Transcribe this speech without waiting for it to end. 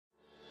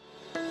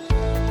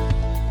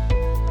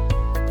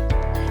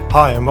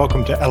Hi, and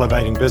welcome to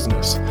Elevating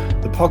Business,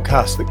 the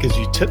podcast that gives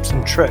you tips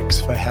and tricks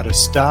for how to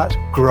start,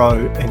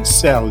 grow, and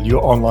sell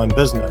your online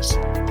business.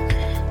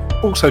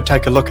 Also,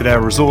 take a look at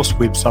our resource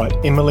website,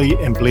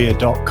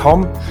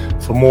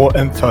 emilyandblair.com, for more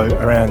info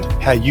around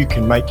how you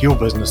can make your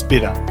business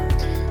better.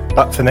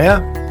 But for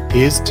now,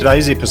 here's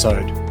today's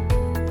episode.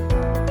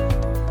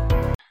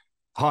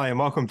 Hi, and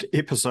welcome to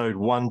episode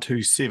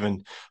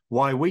 127,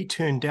 Why We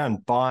Turned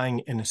Down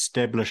Buying an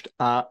Established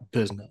Art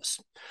Business.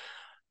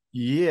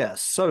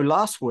 So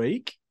last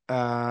week,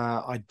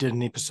 I did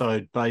an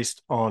episode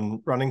based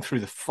on running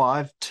through the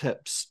 5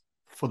 tips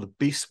for the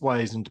best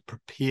ways and to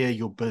prepare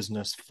your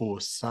business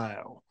for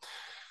sale.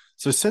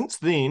 So since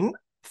then,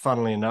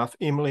 funnily enough,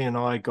 Emily and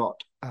I got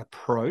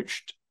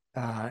approached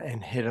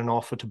and had an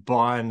offer to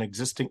buy an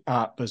existing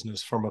art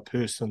business from a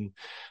person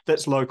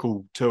that's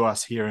local to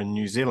us here in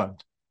New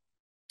Zealand.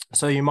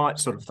 So you might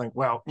sort of think,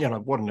 well,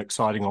 what an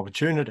exciting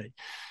opportunity.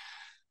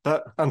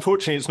 But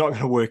unfortunately, it's not going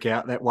to work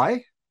out that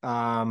way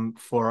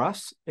for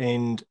us.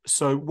 And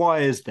so why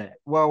is that?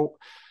 Well,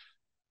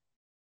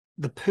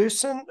 the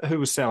person who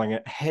was selling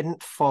it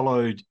hadn't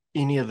followed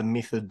any of the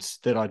methods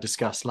that I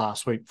discussed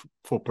last week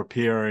for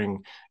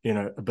preparing,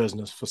 a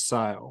business for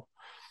sale.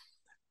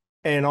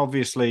 And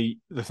obviously,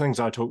 the things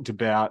I talked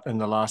about in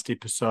the last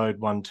episode,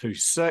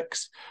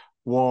 126,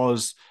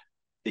 was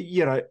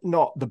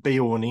not the be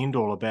all and end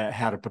all about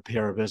how to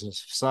prepare a business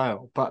for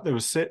sale, but there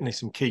was certainly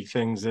some key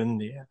things in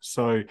there.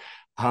 So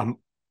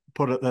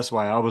put it this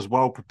way, I was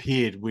well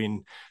prepared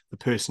when the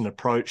person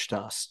approached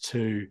us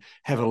to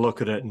have a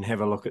look at it and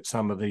have a look at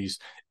some of these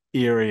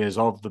areas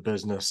of the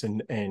business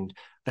and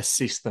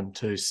assess them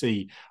to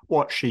see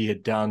what she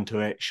had done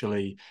to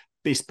actually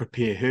best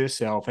prepare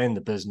herself and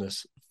the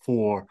business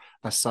for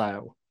a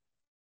sale.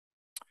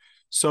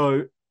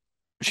 So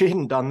she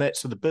hadn't done that,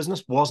 so the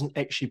business wasn't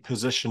actually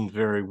positioned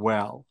very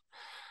well.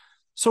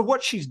 So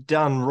what she's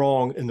done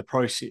wrong in the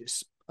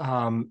process,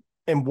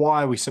 and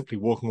why are we simply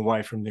walking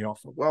away from the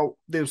offer? Well,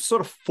 there's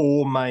sort of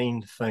 4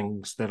 main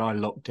things that I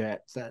looked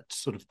at that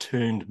sort of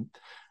turned,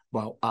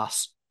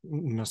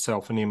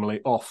 myself and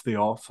Emily, off the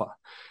offer.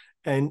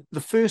 And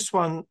the first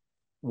one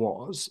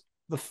was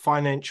the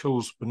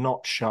financials were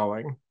not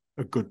showing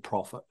a good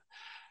profit,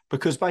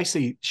 because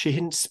basically she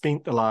hadn't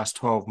spent the last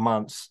 12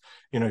 months,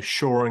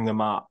 shoring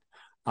them up.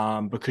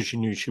 Because she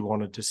knew she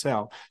wanted to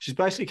sell. She's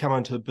basically come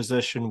into a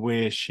position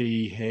where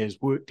she has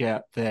worked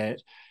out that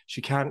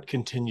she can't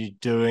continue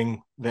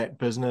doing that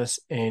business,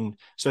 and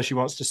so she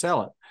wants to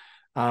sell it.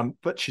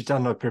 But she's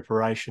done no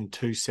preparation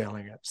to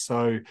selling it.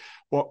 So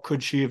what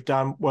could she have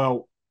done?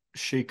 Well,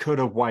 she could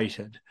have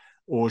waited,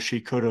 or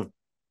she could have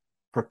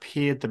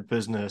prepared the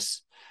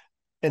business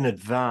in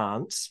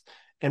advance,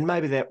 and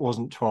maybe that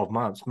wasn't 12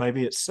 months,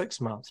 maybe it's 6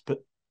 months, but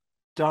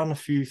done a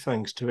few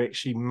things to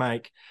actually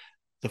make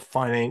the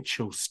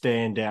financial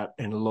stand out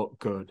and look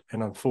good.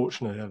 And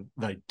unfortunately,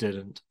 they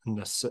didn't in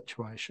this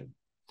situation.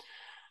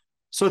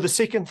 So the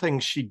second thing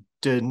she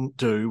didn't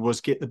do was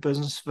get the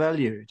business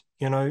valued.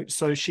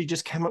 So she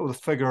just came up with a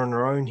figure in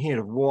her own head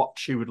of what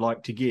she would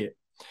like to get.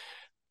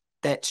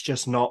 That's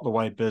just not the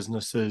way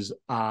businesses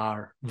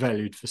are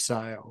valued for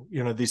sale.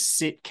 There's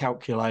set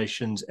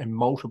calculations and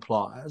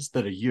multipliers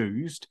that are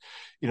used,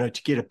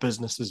 to get a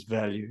business's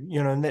value,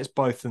 and that's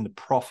both in the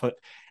profit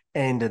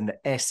and in the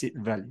asset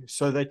value.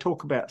 So they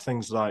talk about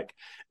things like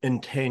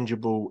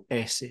intangible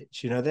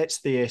assets.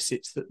 That's the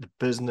assets that the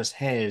business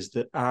has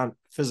that aren't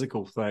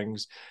physical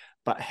things,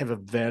 but have a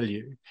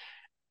value.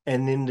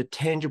 And then the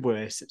tangible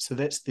assets. So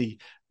that's the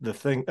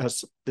thing.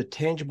 The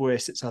tangible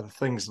assets are the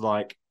things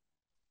like,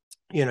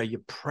 your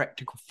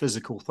practical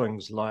physical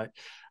things like,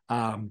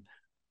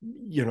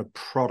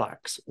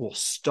 products or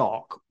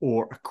stock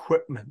or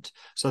equipment.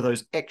 So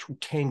those actual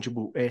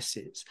tangible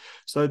assets.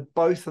 So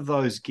both of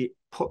those get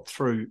put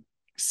through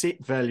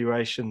set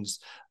valuations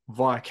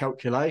via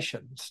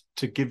calculations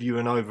to give you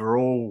an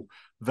overall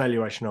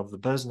valuation of the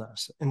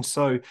business. And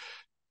so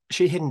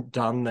she hadn't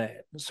done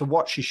that. So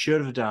what she should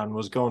have done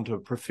was gone to a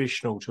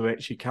professional to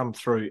actually come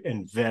through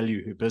and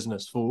value her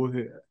business for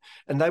her.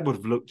 And they would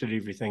have looked at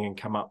everything and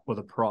come up with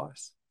a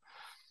price.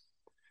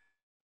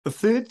 The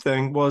third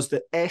thing was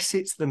the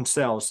assets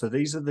themselves. So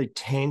these are the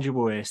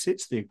tangible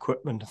assets, the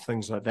equipment and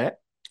things like that.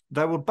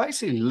 They were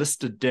basically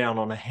listed down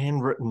on a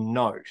handwritten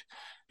note,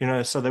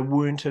 so they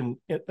weren't in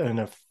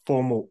a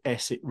formal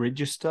asset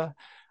register.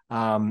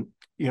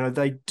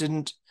 They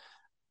didn't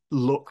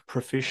look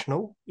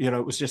professional.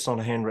 It was just on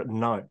a handwritten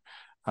note.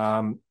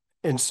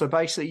 And so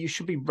basically you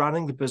should be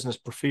running the business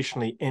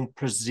professionally and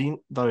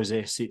present those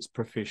assets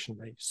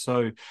professionally.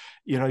 So,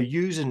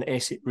 use an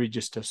asset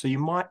register. So you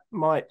might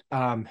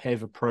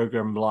have a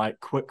program like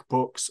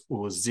QuickBooks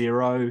or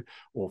Xero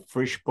or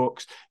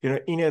FreshBooks.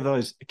 Any of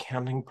those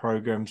accounting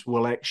programs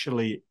will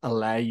actually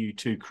allow you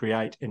to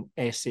create an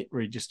asset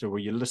register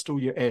where you list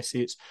all your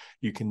assets.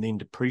 You can then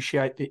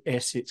depreciate the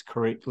assets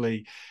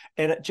correctly.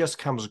 And it just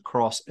comes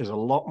across as a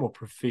lot more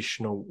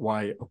professional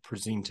way of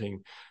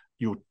presenting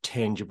your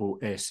tangible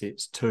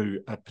assets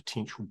to a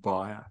potential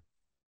buyer.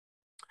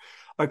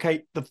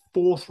 Okay, the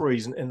fourth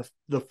reason, and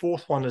the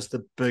fourth one is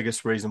the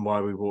biggest reason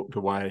why we walked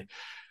away.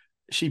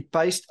 She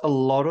based a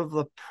lot of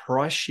the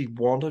price she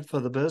wanted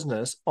for the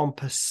business on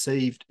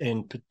perceived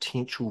and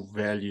potential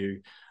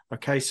value.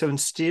 Okay, so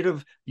instead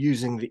of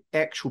using the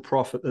actual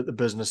profit that the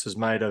business has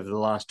made over the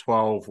last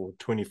 12 or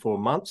 24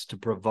 months to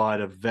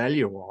provide a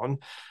value on,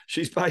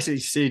 she's basically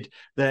said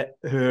that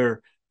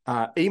her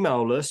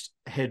email list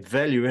had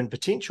value and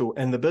potential,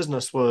 and the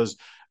business was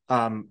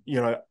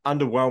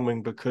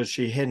underwhelming because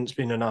she hadn't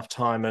spent enough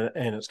time,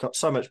 and it's got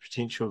so much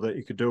potential that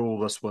you could do all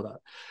this with it.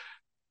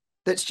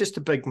 That's just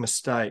a big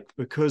mistake,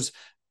 because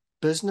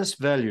business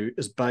value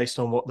is based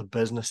on what the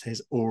business has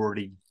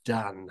already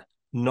done,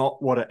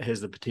 not what it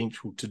has the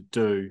potential to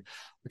do.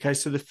 Okay,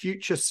 so the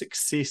future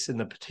success and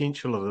the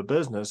potential of the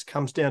business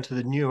comes down to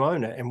the new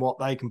owner and what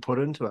they can put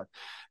into it.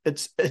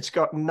 It's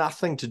got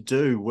nothing to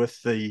do with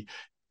the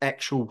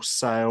actual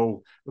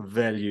sale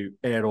value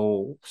at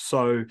all.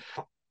 So,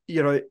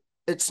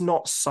 it's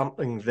not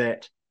something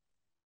that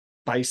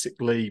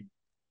basically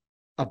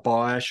a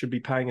buyer should be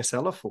paying a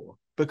seller for,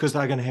 because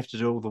they're going to have to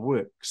do all the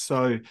work.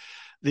 So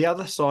the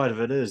other side of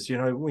it is,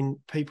 when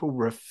people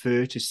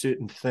refer to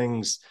certain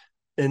things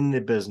in their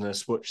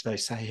business which they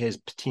say has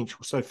potential.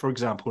 So, for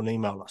example, an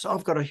email list.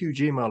 I've got a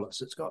huge email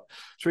list. It's got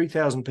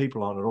 3,000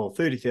 people on it, or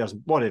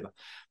 30,000, whatever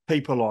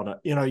people on it.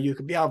 You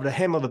could be able to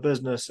hammer the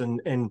business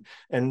and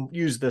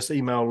use this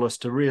email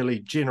list to really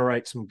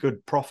generate some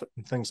good profit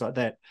and things like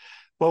that.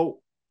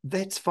 Well,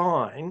 that's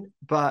fine,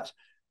 but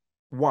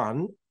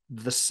one,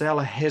 the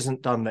seller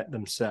hasn't done that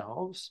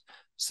themselves.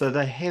 So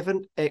they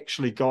haven't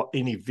actually got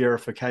any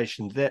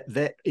verification that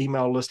that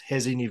email list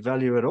has any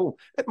value at all.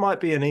 It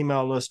might be an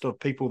email list of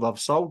people they've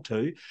sold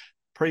to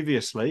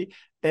previously,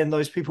 and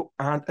those people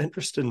aren't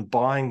interested in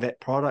buying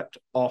that product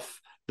off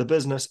the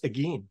business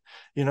again.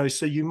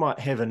 So you might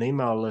have an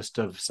email list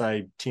of,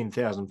 say,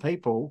 10,000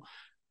 people,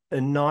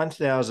 and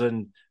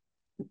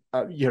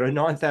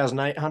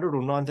 9,800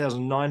 or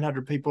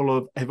 9,900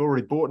 people have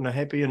already bought and are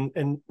happy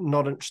and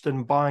not interested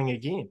in buying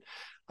again.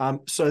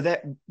 So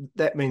that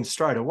means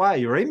straight away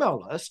your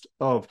email list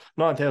of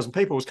 9,000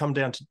 people has come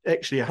down to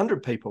actually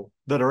 100 people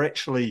that are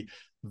actually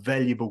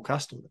valuable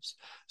customers.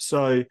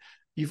 So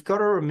you've got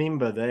to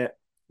remember that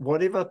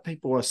whatever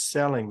people are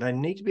selling, they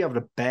need to be able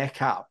to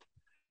back up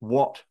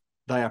what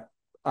they are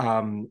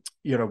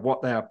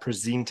what they are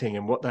presenting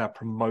and what they are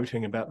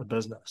promoting about the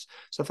business.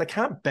 So if they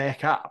can't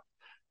back up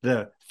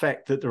the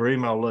fact that their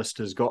email list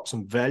has got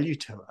some value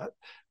to it,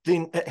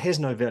 then it has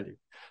no value.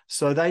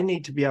 So they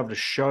need to be able to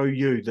show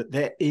you that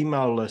that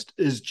email list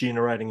is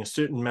generating a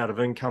certain amount of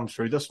income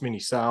through this many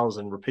sales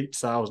and repeat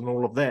sales and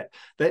all of that.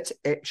 That's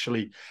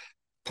actually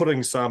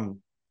putting some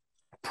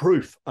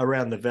proof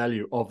around the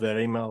value of that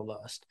email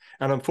list.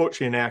 And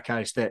unfortunately, in our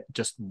case, that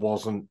just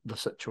wasn't the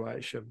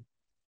situation.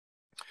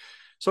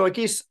 So I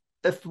guess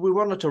if we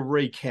wanted to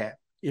recap,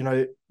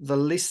 the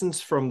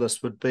lessons from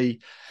this would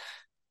be,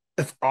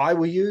 if I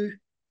were you,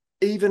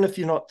 even if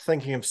you're not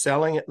thinking of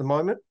selling at the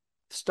moment,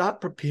 start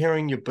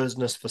preparing your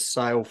business for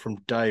sale from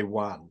day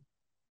one,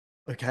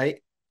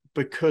 okay?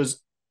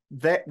 Because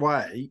that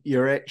way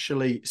you're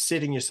actually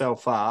setting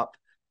yourself up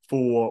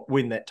for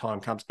when that time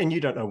comes, and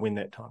you don't know when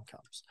that time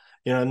comes.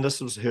 And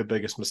this was her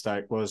biggest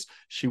mistake, was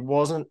she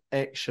wasn't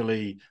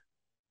actually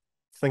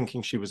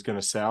thinking she was going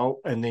to sell,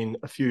 and then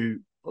a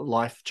few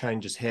life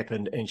changes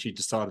happened and she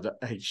decided that,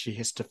 hey, she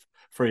has to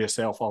free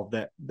herself of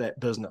that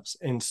business.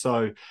 And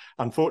so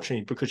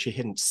unfortunately, because she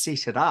hadn't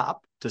set it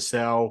up to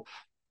sell,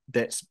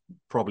 that's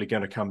probably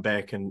going to come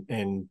back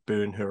and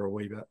burn her a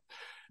wee bit.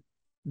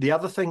 The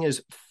other thing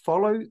is,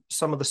 follow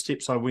some of the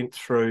steps I went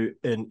through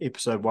in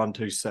episode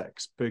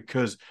 126,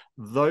 because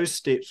those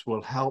steps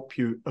will help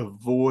you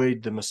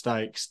avoid the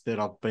mistakes that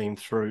I've been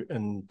through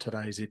in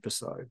today's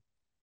episode.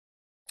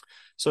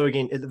 So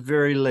again, at the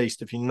very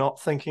least, if you're not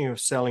thinking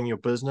of selling your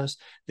business,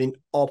 then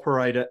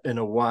operate it in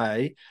a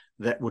way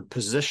that would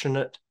position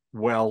it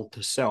well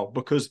to sell.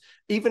 Because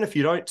even if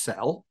you don't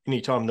sell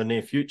anytime in the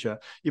near future,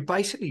 you're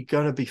basically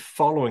going to be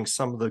following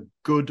some of the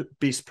good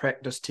best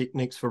practice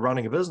techniques for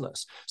running a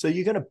business. So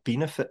you're going to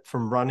benefit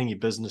from running your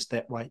business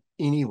that way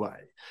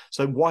anyway.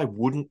 So why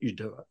wouldn't you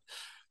do it?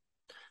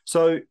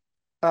 So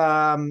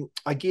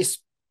I guess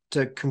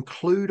to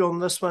conclude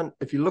on this one,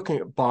 if you're looking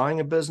at buying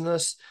a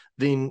business,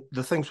 then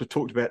the things we've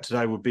talked about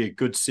today would be a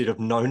good set of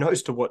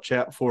no-nos to watch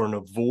out for and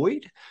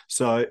avoid.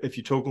 So if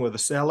you're talking with a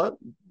seller,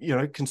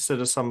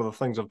 consider some of the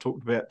things I've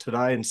talked about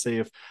today and see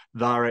if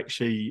they're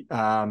actually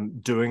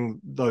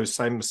doing those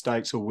same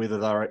mistakes, or whether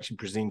they're actually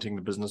presenting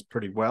the business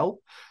pretty well.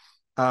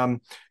 And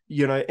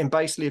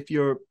basically, if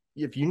you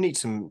need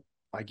some,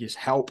 I guess,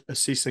 help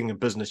assessing a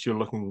business you're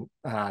looking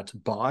to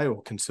buy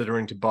or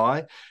considering to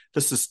buy,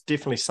 this is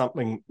definitely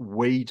something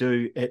we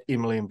do at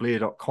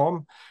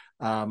emilyandblair.com.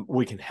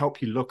 We can help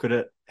you look at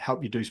it,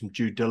 help you do some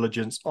due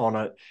diligence on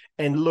it,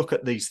 and look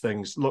at these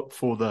things. Look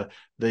for the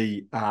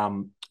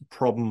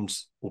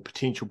problems or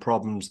potential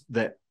problems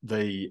that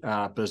the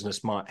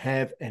business might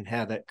have, and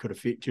how that could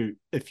affect you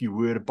if you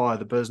were to buy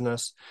the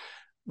business.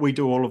 We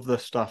do all of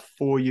this stuff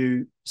for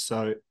you.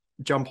 So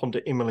jump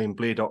onto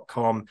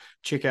emilyandblair.com,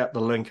 check out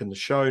the link in the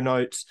show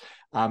notes,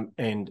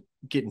 and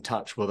get in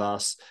touch with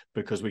us,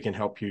 because we can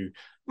help you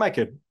make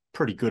a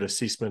pretty good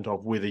assessment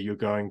of whether you're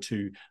going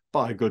to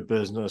buy a good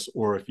business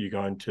or if you're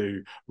going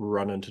to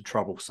run into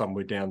trouble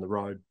somewhere down the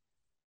road.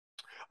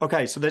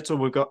 Okay, so that's all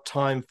we've got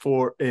time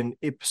for in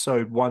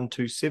episode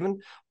 127,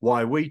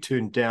 why we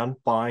turned down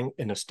buying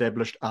an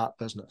established art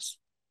business.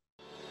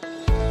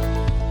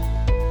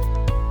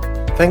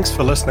 Thanks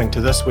for listening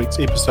to this week's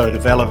episode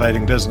of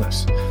Elevating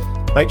Business.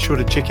 Make sure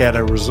to check out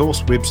our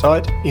resource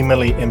website,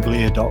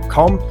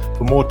 emilyandblair.com,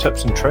 for more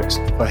tips and tricks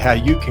for how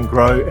you can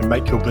grow and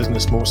make your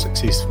business more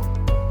successful.